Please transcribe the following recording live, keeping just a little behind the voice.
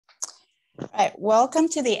All right, welcome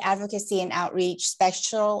to the Advocacy and Outreach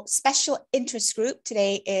Special Interest Group.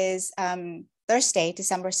 Today is Thursday,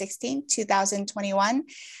 December 16, 2021.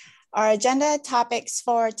 Our agenda topics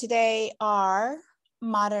for today are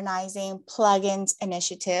modernizing plugins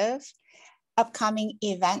initiative, upcoming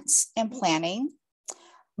events and planning,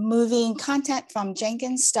 moving content from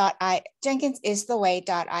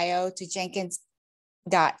jenkinsistheway.io to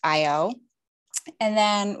jenkins.io. And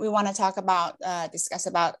then we want to talk about, discuss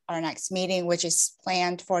about our next meeting, which is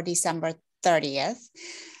planned for December 30th.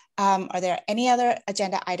 Are there any other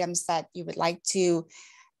agenda items that you would like to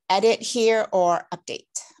edit here or update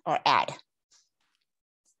or add?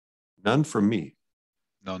 None from me.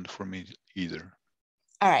 None for me either.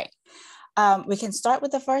 All right. We can start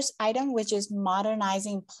with the first item, which is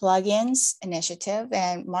modernizing plugins initiative.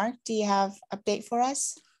 And Mark, do you have update for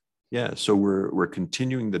us? Yeah, so we're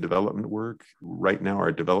continuing the development work. Right now,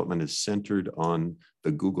 our development is centered on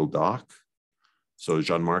the Google Doc. So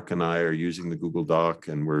Jean-Marc and I are using the Google Doc,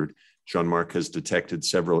 and Jean-Marc has detected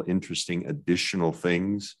several interesting additional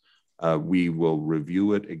things. We will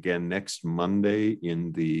review it again next Monday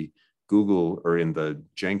in the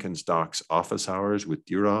Jenkins Docs office hours with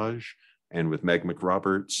Dheeraj and with Meg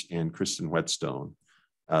McRoberts and Kristen Whetstone.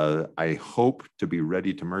 I hope to be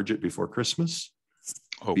ready to merge it before Christmas.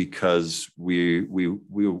 Because we're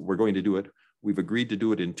going to do it. We've agreed to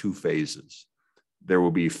do it in 2 phases. There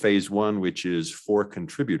will be phase 1, which is for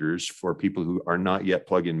contributors, for people who are not yet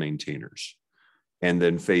plugin maintainers. And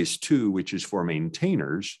then phase 2, which is for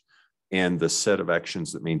maintainers and the set of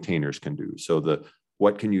actions that maintainers can do. So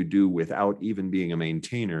what can you do without even being a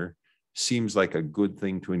maintainer seems like a good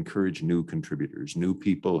thing to encourage new contributors, new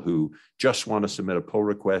people who just want to submit a pull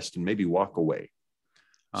request and maybe walk away.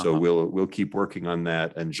 So we'll keep working on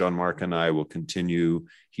that, and Jean-Marc and I will continue.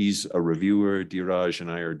 He's a reviewer. Dheeraj and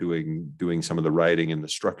I are doing some of the writing and the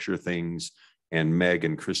structure things, and Meg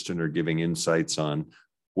and Kristen are giving insights on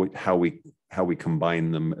how we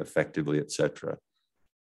combine them effectively, etc.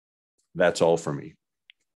 That's all for me.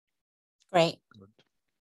 Great.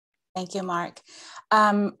 Thank you, Mark.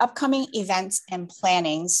 Upcoming events and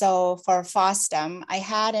planning. So for FOSDEM, I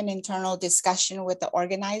had an internal discussion with the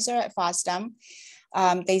organizer at FOSDEM.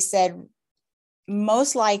 They said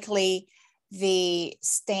most likely the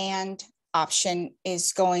stand option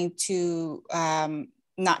is going to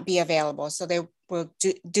not be available. So they will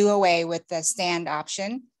do away with the stand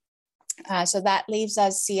option. So that leaves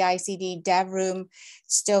us CI/CD dev room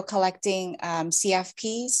still collecting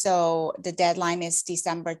CFP. So the deadline is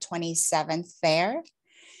December 27th there.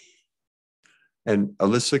 And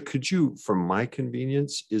Alyssa, could you, for my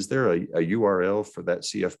convenience, is there a URL for that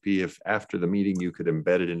CFP? If after the meeting you could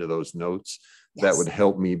embed it into those notes, yes, that would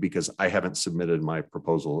help me because I haven't submitted my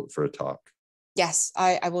proposal for a talk. Yes,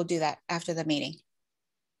 I will do that after the meeting.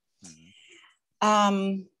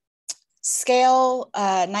 Mm-hmm. Scale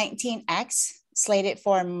 19X slated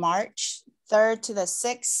for March 3rd to the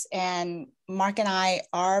 6th, and Mark and I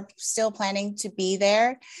are still planning to be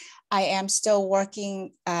there. I am still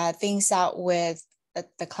working things out with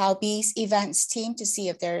the CloudBees events team to see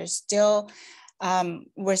if there's still,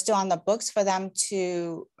 we're still on the books for them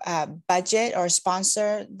to budget or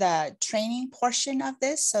sponsor the training portion of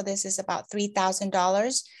this. So this is about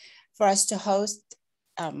 $3,000 for us to host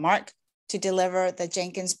Mark to deliver the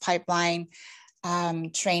Jenkins pipeline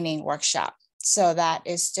training workshop. So that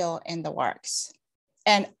is still in the works.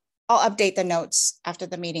 And I'll update the notes after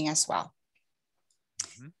the meeting as well.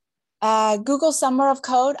 Google Summer of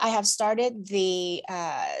Code, I have started the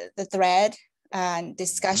thread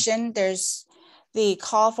discussion. There's the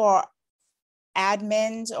call for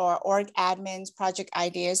admins or org admins, project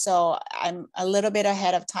ideas. So I'm a little bit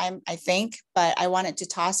ahead of time, I think, but I wanted to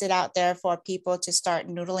toss it out there for people to start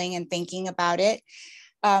noodling and thinking about it.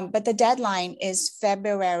 But the deadline is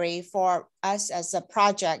February for us as a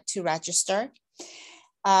project to register.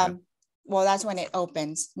 Well, that's when it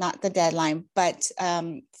opens, not the deadline, but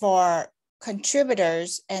for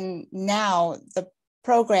contributors. And now the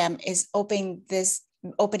program is opening this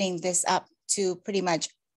up to pretty much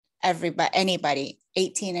anybody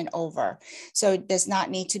 18 and over. So it does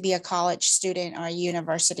not need to be a college student or a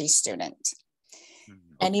university student.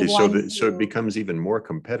 Okay, so it becomes even more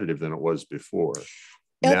competitive than it was before.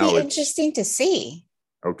 It'll be interesting to see.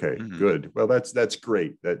 Okay, good. Well, that's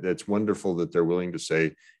great. That's wonderful that they're willing to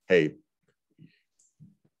say, hey,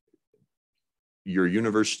 your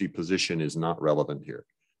university position is not relevant here.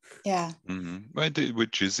 Yeah.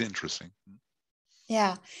 Which is interesting.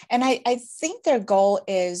 Yeah. And I think their goal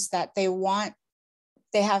is that they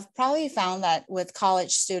have probably found that with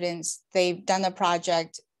college students, they've done the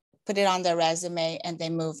project, put it on their resume, and they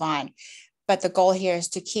move on. But the goal here is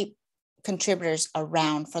to keep contributors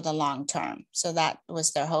around for the long term. So that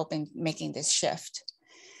was their hope in making this shift.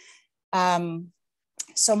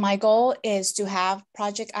 So my goal is to have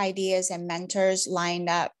project ideas and mentors lined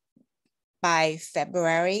up by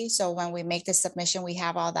February. So when we make the submission, we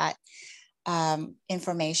have all that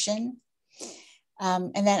information.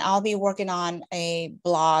 And then I'll be working on a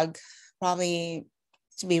blog probably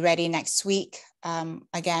to be ready next week.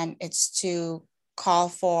 Again, it's to call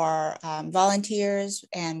for volunteers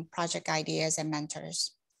and project ideas and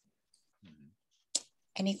mentors.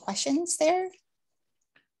 Any questions there?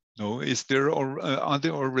 No, is there, or are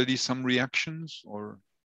there already some reactions or?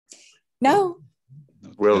 No.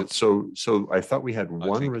 Well, so I thought we had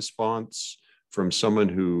one response from someone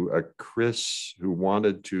who, Chris, who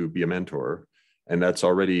wanted to be a mentor, and that's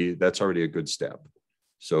already a good step.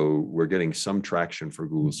 So we're getting some traction for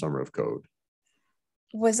Google Summer of Code.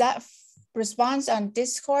 Was that response on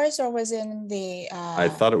Discourse or was it in the? I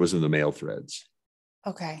thought it was in the mail threads.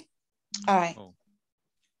 Okay, all right. Oh.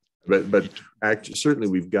 But certainly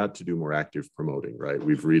we've got to do more active promoting, right?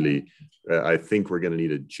 We've really, I think we're going to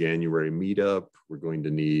need a January meetup. We're going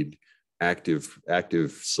to need active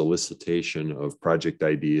solicitation of project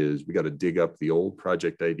ideas. We got to dig up the old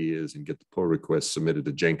project ideas and get the pull requests submitted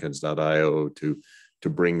to Jenkins.io to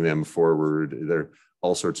bring them forward. There are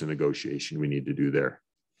all sorts of negotiation we need to do there.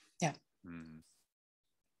 Yeah.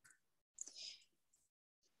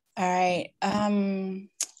 All right.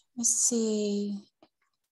 Let's see.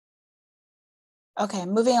 Okay,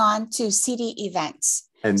 moving on to CD events.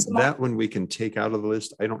 And so that one we can take out of the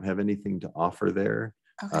list. I don't have anything to offer there.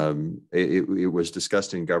 Okay. It was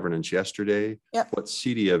discussed in governance yesterday. Yep. What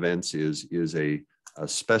CD events is a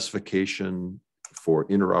specification for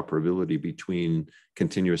interoperability between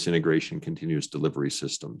continuous integration, continuous delivery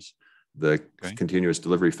systems. The Continuous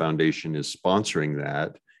Delivery Foundation is sponsoring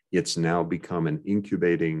that. It's now become an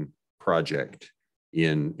incubating project.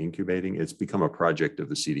 It's become a project of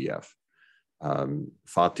the CDF.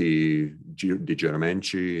 Fati Di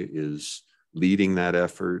Germenci is leading that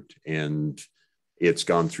effort, and it's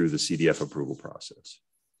gone through the CDF approval process.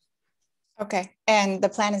 Okay, and the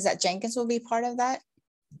plan is that Jenkins will be part of that?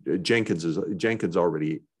 Jenkins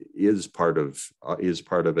already is part of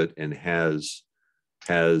it and has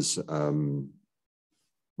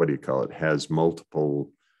what do you call it? Has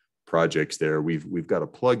multiple projects there. We've got a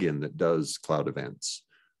plugin that does cloud events,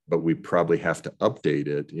 but we probably have to update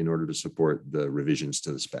it in order to support the revisions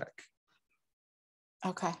to the spec.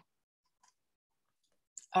 Okay.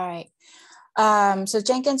 All right. So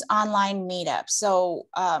Jenkins online meetup. So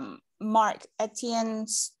Mark, Etienne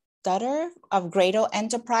Stutter of Gradle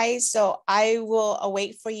Enterprise. So I will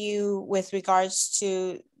await for you with regards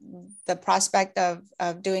to the prospect of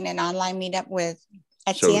doing an online meetup with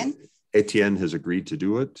Etienne. So Etienne has agreed to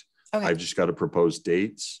do it. Okay. I've just got to propose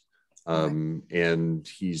dates. And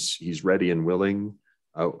he's ready and willing.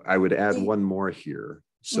 I would add one more here.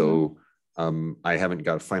 So I haven't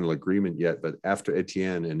got a final agreement yet, but after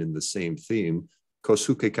Etienne and in the same theme,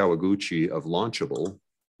 Kosuke Kawaguchi of Launchable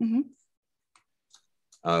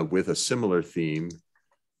with a similar theme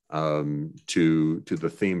to the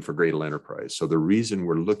theme for Gradle Enterprise. So the reason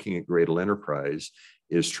we're looking at Gradle Enterprise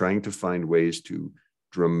is trying to find ways to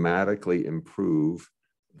dramatically improve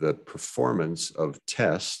the performance of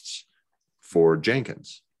tests for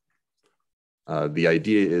Jenkins. The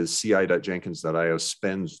idea is ci.jenkins.io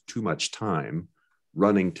spends too much time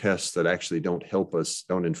running tests that actually don't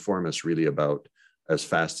inform us really about as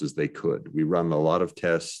fast as they could. We run a lot of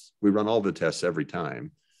tests. We run all the tests every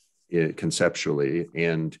time conceptually,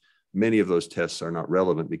 and many of those tests are not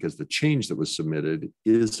relevant because the change that was submitted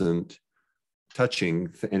isn't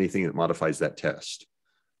touching anything that modifies that test.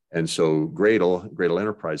 And so Gradle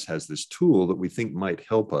Enterprise has this tool that we think might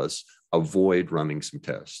help us avoid running some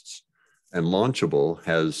tests. And Launchable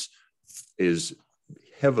is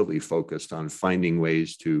heavily focused on finding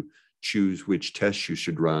ways to choose which tests you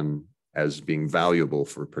should run as being valuable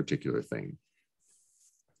for a particular thing.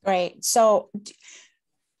 Great. So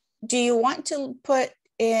do you want to put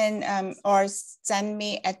in or send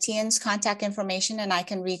me Etienne's contact information and I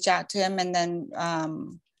can reach out to him and then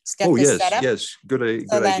get this set up? Yes, good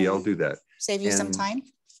idea. I'll do that. Save you some time.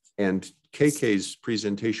 And KK's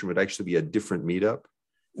presentation would actually be a different meetup.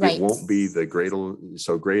 Right. It won't be the Gradle.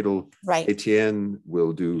 So Gradle, right. Etienne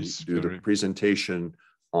will do the presentation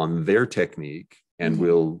on their technique, and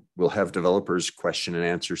we'll have developers question and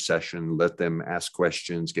answer session, let them ask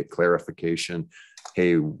questions, get clarification.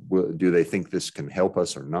 Hey, do they think this can help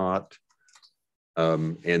us or not?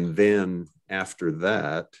 And then after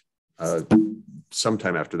that,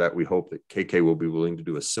 sometime after that, we hope that KK will be willing to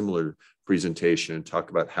do a similar presentation and talk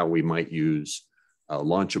about how we might use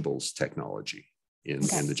launchables technology in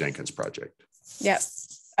the Jenkins project. Yep.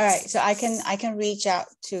 All right. So I can reach out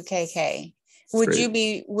to KK.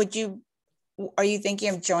 Are you thinking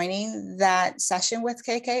of joining that session with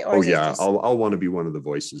KK? Or I'll want to be one of the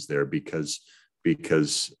voices there because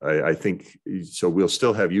I think so. We'll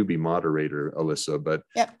still have you be moderator, Alyssa, but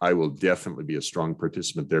yep. I will definitely be a strong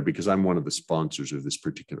participant there because I'm one of the sponsors of this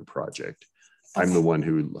particular project. Okay. I'm the one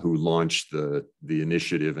who launched the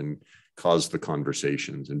initiative and caused the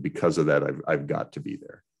conversations, and because of that, I've got to be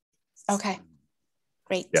there. Okay,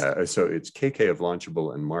 great. Yeah, so it's KK of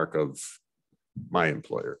Launchable and Mark of my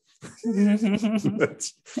employer.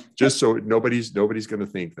 That's just so nobody's going to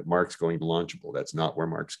think that Mark's going to Launchable. That's not where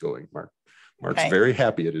Mark's going. Mark's very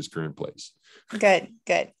happy at his current place. Good,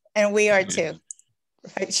 and we are too,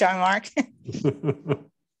 right, Sean? Mark.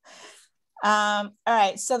 All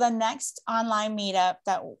right. So the next online meetup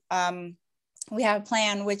that we have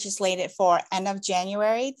planned, which is slated for end of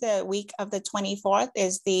January, the week of the 24th,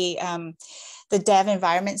 is the dev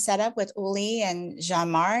environment setup with Uli and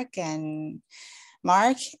Jean-Marc and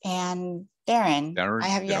Mark and Darren. I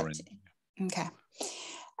have yet to. Okay.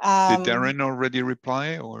 Did Darren already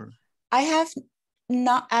reply, or? I have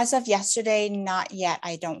not, as of yesterday, not yet,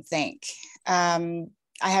 I don't think. I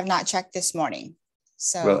have not checked this morning.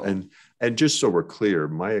 So well, and just so we're clear,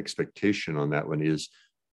 my expectation on that one is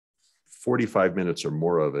 45 minutes or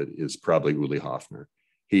more of it is probably Uli Hoffner.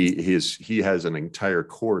 He has an entire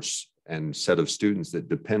course and set of students that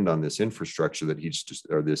depend on this infrastructure that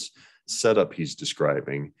this setup he's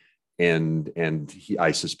describing, and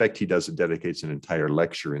I suspect he dedicates an entire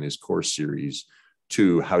lecture in his course series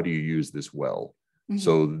to how do you use this well. Mm-hmm.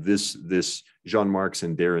 So this Jean-Marc's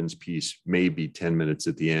and Darren's piece may be 10 minutes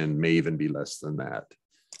at the end, may even be less than that.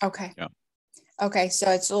 Okay. Yeah. Okay, so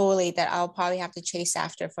it's Uli that I'll probably have to chase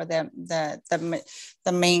after for the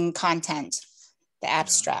main content, the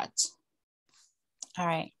abstract. Yeah. All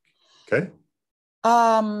right. Okay.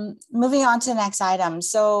 Moving on to the next item.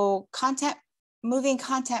 So moving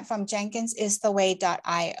content from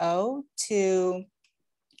JenkinsIsTheWay.io to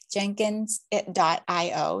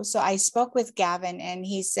Jenkins.io. So I spoke with Gavin, and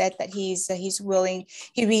he said that he's willing.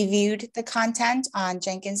 He reviewed the content on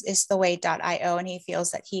JenkinsIsTheWay.io, and he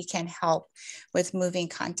feels that he can help with moving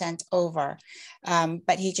content over,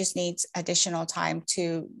 but he just needs additional time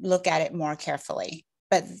to look at it more carefully.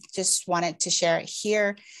 But just wanted to share it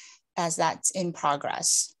here as that's in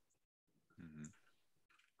progress.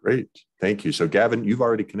 Great, thank you. So Gavin, you've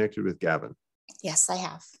already connected with Gavin. Yes, I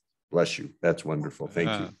have. Bless you. That's wonderful. Thank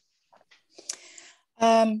you.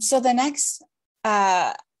 So the next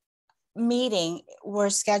meeting we're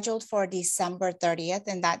scheduled for December 30th,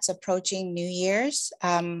 and that's approaching New Year's.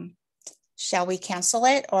 Shall we cancel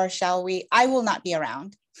it, or shall we? I will not be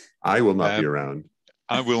around. I will not be around.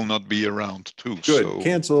 I will not be around too. Good, so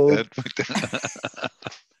cancel.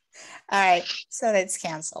 All right, so that's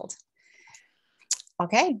canceled.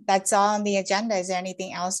 Okay, that's all on the agenda. Is there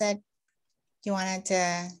anything else that you wanted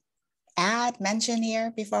to mention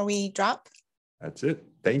here before we drop? That's it.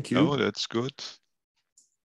 Thank you. Oh, that's good.